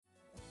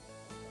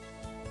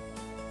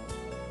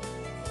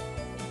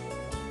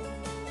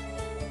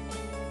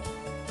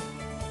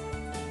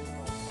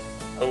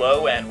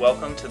Hello and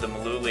welcome to the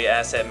Mullooly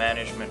Asset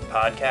Management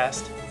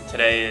podcast.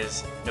 Today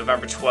is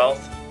November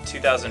 12th,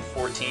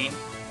 2014.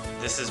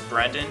 This is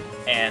Brendan,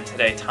 and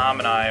today Tom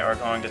and I are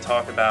going to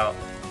talk about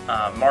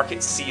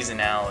market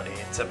seasonality.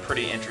 It's a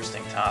pretty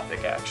interesting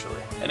topic,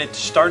 actually. And it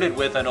started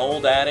with an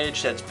old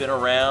adage that's been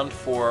around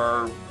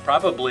for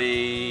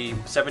probably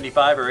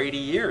 75 or 80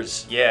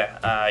 years.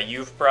 Yeah,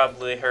 you've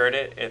probably heard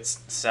it.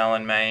 It's sell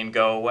in May and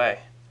go away.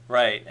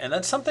 Right, and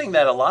that's something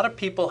that a lot of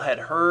people had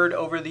heard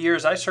over the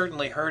years. I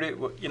certainly heard it,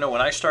 when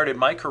I started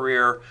my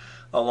career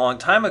a long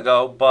time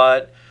ago,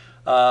 but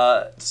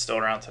it's still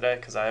around today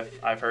because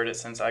I've heard it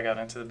since I got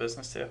into the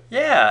business too.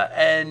 Yeah,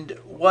 and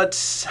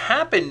what's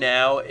happened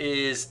now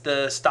is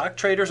the Stock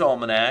Traders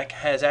Almanac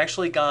has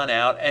actually gone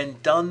out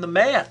and done the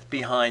math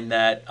behind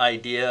that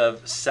idea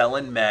of sell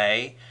in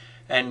May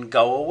and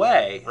go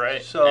away.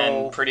 Right, so,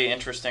 and pretty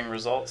interesting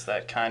results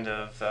that kind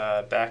of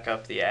back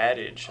up the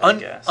adage, I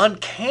guess.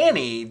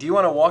 Uncanny. Do you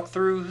want to walk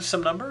through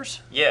some numbers?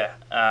 Yeah.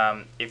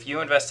 If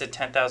you invested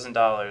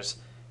 $10,000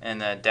 in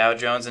the Dow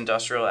Jones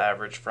Industrial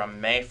Average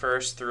from May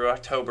 1st through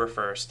October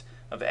 1st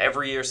of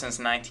every year since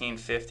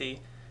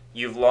 1950,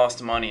 you've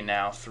lost money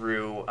now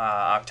through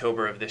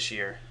October of this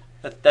year.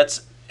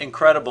 That's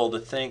incredible to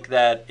think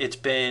that it's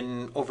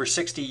been over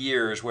 60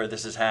 years where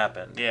this has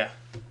happened. Yeah.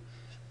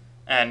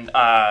 And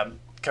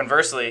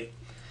conversely,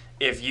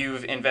 if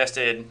you've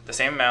invested the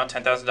same amount,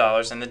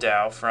 $10,000 in the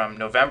Dow from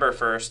November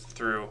 1st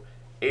through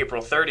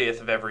April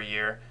 30th of every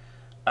year,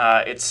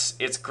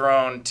 it's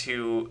grown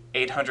to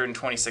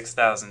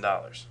 $826,000.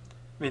 I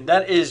mean,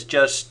 that is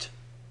just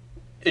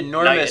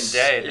enormous.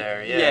 Night and day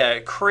there, yeah. Yeah,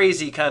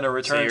 crazy kind of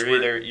returns. So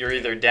you're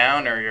either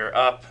down or you're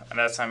up, and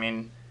that's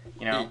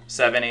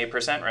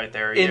 7-8% right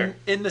there a year.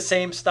 In the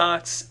same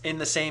stocks, in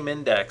the same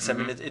index.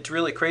 Mm-hmm. I mean, it's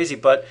really crazy.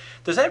 But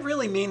does that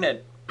really mean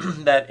that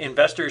that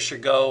investors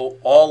should go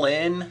all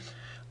in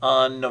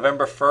on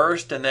November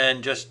 1st and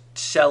then just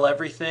sell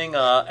everything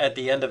at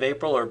the end of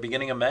April or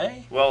beginning of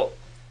May? Well,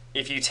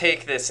 if you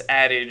take this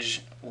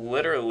adage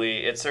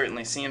literally, it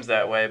certainly seems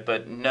that way,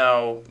 but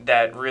no,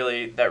 that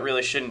really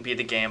shouldn't be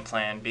the game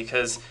plan,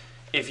 because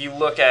if you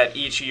look at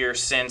each year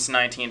since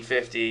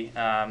 1950,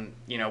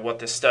 what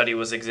this study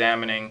was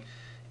examining,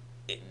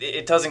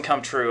 it doesn't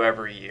come true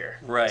every year.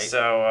 Right.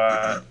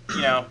 So,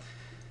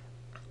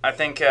 I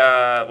think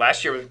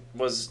last year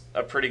was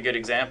a pretty good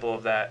example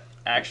of that,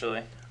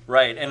 actually.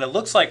 Right, and it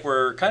looks like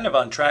we're kind of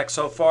on track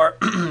so far.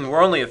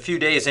 We're only a few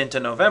days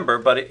into November,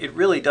 but it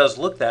really does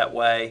look that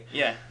way.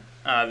 Yeah,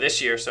 this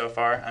year so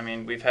far,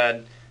 we've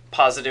had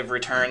positive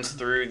returns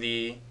through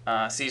the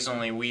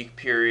seasonally weak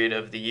period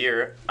of the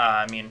year.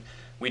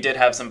 We did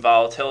have some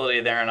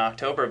volatility there in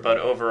October, but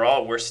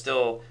overall we're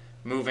still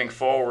moving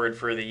forward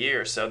for the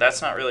year. So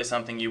that's not really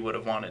something you would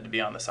have wanted to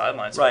be on the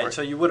sidelines for. Right,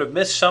 so you would have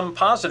missed some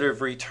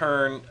positive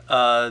return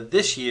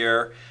this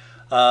year.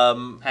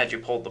 Had you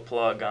pulled the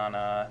plug on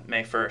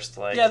May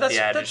 1st, the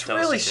adage that's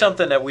really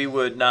something that we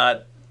would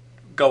not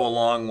go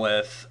along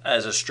with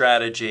as a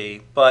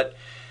strategy. But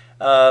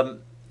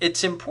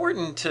it's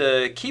important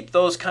to keep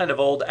those kind of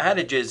old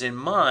adages in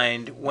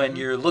mind when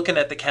you're looking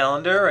at the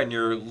calendar and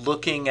you're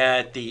looking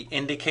at the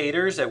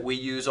indicators that we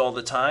use all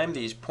the time,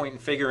 these point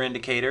and figure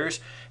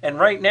indicators. And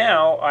right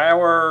now,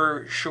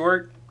 our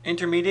short,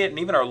 intermediate, and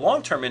even our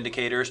long-term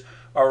indicators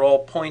are all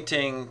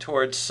pointing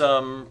towards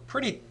some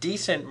pretty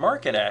decent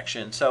market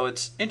action. So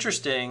it's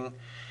interesting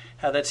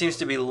how that seems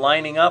to be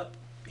lining up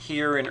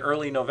here in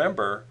early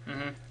November.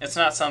 Mm-hmm. It's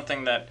not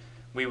something that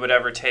we would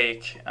ever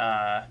take,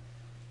 100%.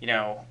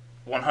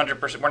 We're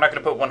not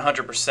going to put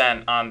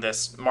 100% on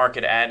this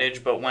market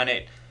adage, but when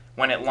it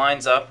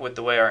lines up with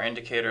the way our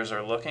indicators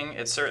are looking,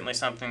 it's certainly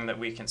something that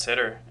we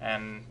consider,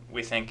 and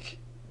we think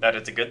that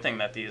it's a good thing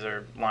that these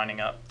are lining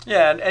up.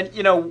 Yeah,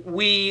 and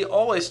we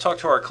always talk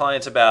to our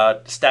clients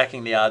about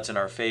stacking the odds in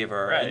our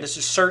favor, right. And this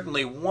is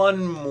certainly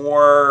one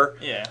more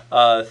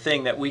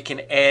thing that we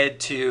can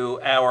add to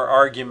our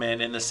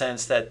argument, in the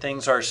sense that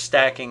things are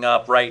stacking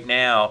up right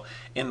now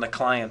in the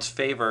client's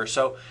favor.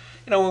 So,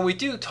 when we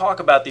do talk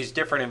about these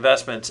different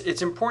investments,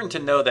 it's important to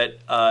know that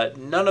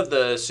none of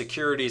the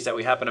securities that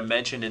we happen to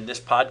mention in this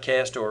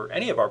podcast or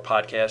any of our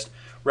podcasts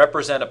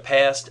represent a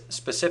past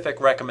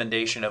specific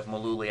recommendation of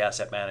Mullooly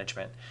Asset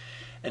Management.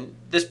 And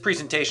this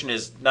presentation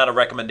is not a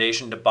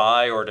recommendation to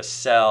buy or to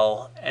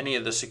sell any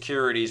of the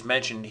securities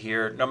mentioned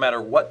here, no matter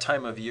what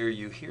time of year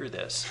you hear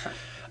this.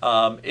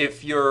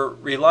 If you're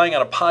relying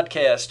on a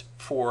podcast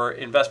for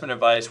investment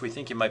advice, we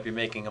think you might be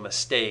making a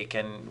mistake,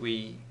 and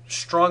we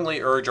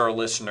strongly urge our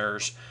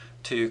listeners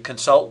to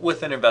consult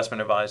with an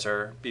investment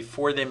advisor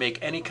before they make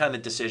any kind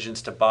of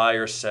decisions to buy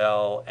or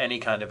sell any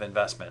kind of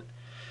investment.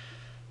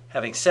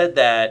 Having said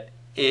that,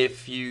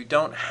 if you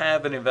don't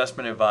have an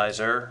investment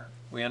advisor,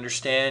 we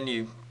understand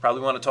you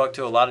probably want to talk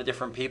to a lot of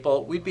different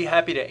people. We'd be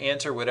happy to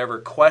answer whatever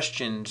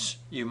questions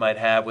you might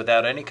have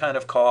without any kind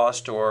of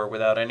cost or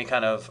without any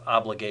kind of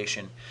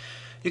obligation.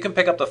 You can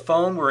pick up the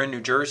phone. We're in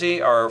New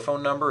Jersey. Our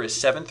phone number is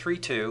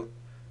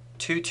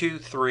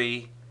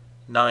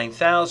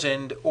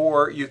 732-223-9000,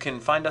 or you can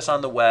find us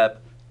on the web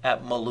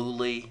at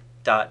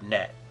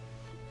mullooly.net.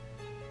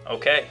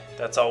 Okay,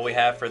 that's all we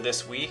have for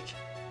this week.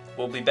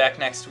 We'll be back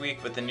next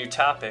week with a new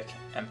topic,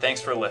 and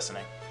thanks for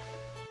listening.